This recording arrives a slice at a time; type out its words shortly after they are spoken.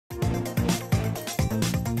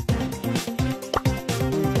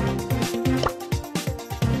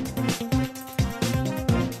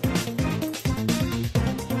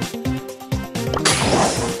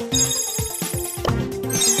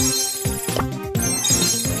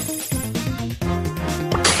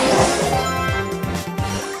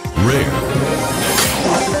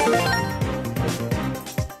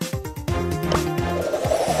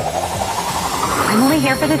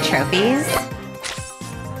the trophies.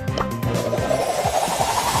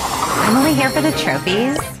 I'm only here for the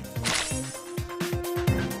trophies.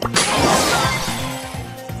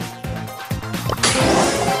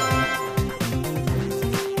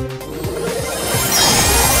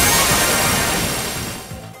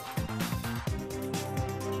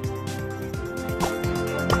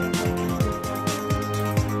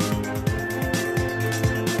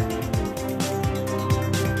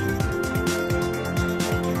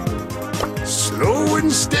 Slow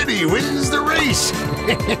and steady wins the race.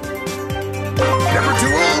 Never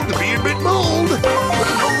too old to be a bit bold, but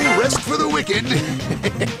no rest for the wicked.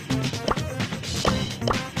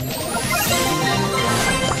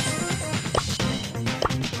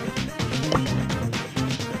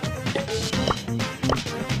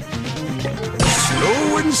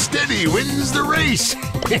 Slow and steady wins the race.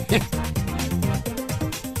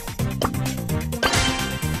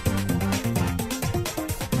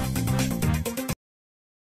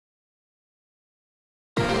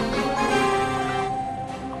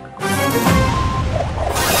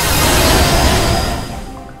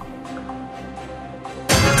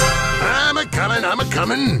 I'm a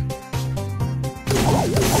coming.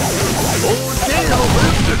 Old Dale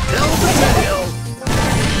lived to tell the tale.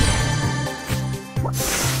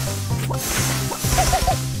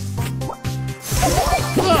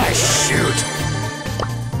 Ah, shoot.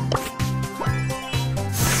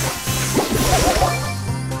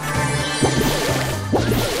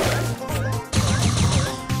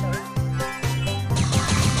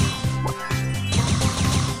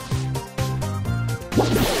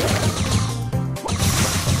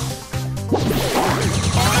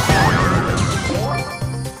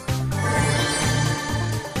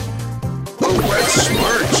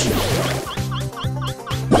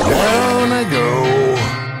 Down I go.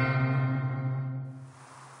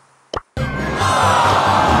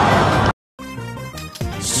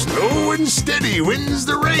 Slow and steady wins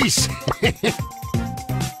the race.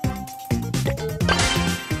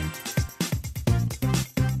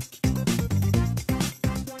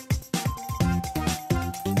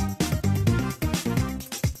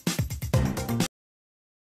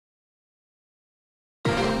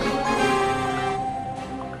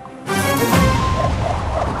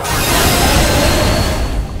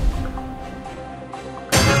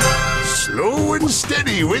 Slow and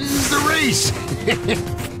steady wins the race.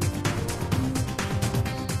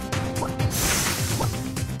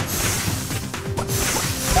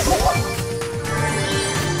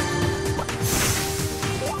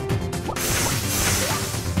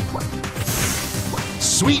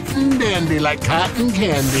 Sweet and dandy like cotton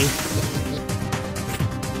candy.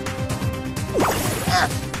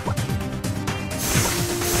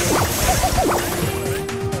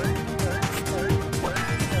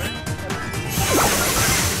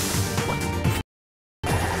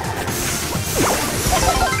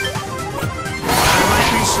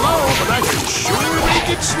 Slow, but I can sure make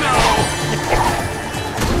it snow.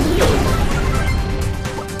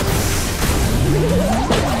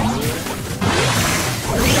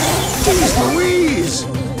 Jeez Louise!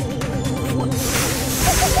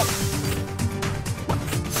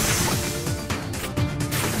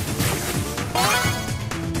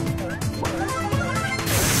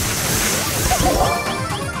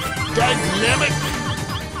 Dynamic!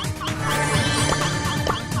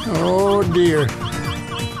 Oh dear.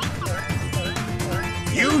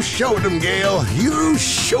 You showed them, Gale. You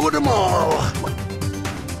showed them all.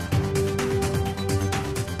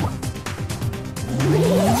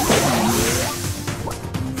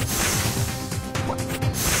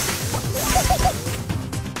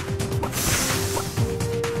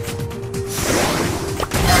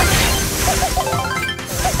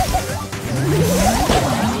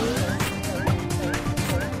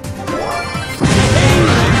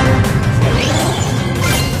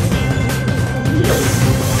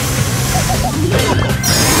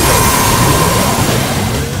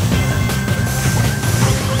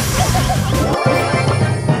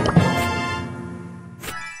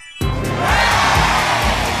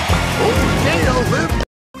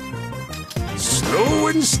 Slow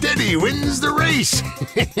and steady wins the race.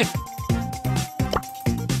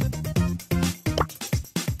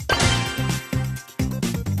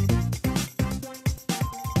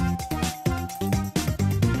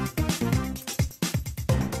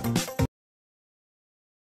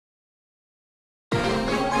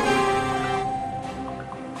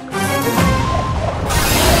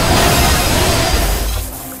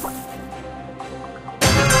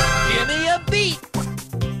 Give me a beat.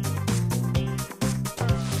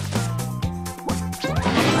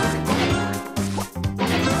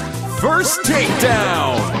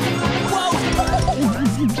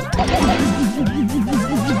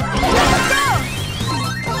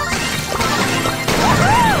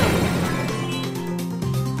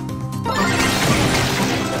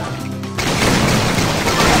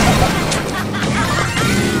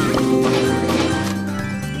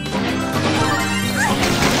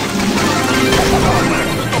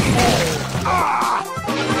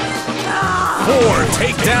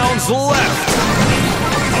 takedowns left.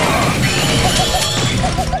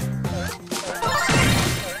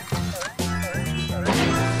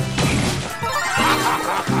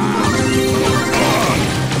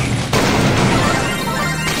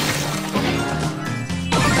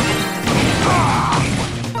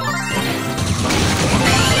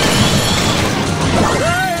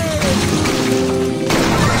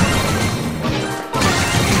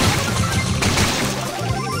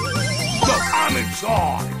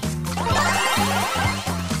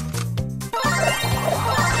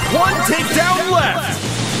 One takedown left!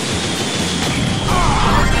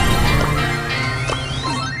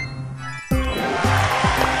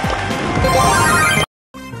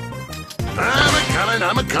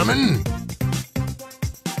 I'm a-coming.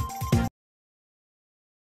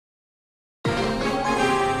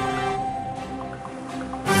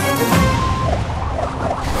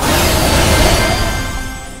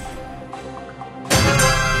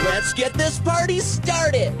 Let's get this party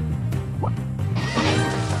started!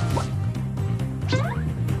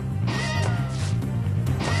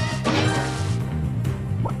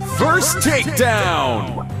 First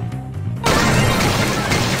takedown!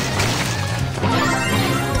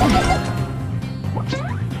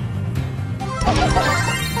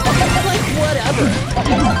 Like, whatever.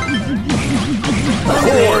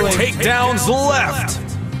 4 takedowns left!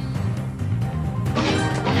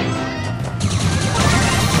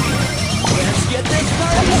 Let's get this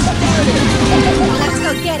party started! Let's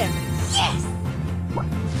go get him. Yes!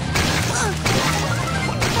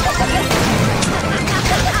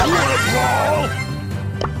 Brawl!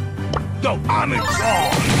 No, I'm in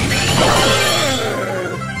charge!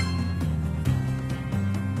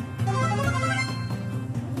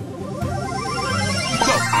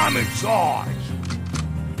 No, I'm in charge!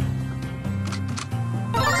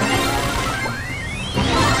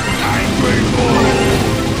 Angry Bull!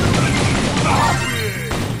 Stop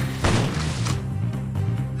it!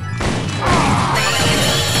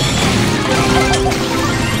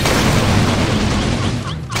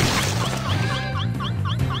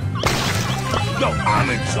 No, I'm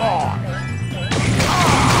in charge!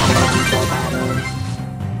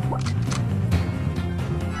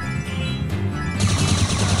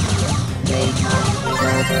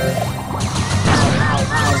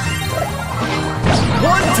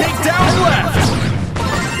 One takedown left!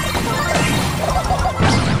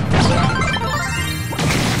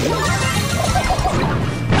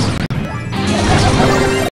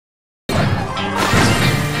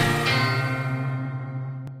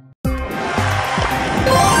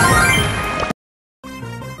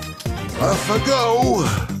 Off I go!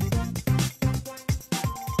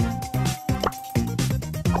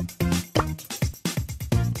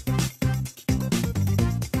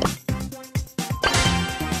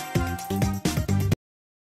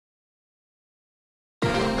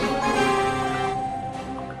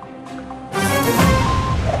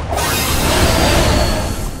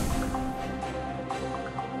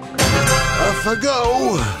 Off I go!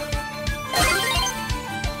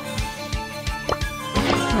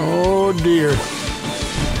 Oh dear.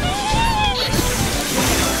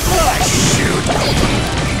 Shoot!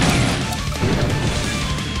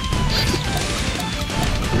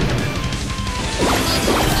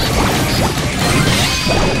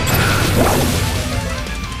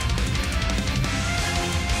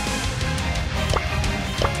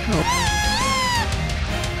 Oh.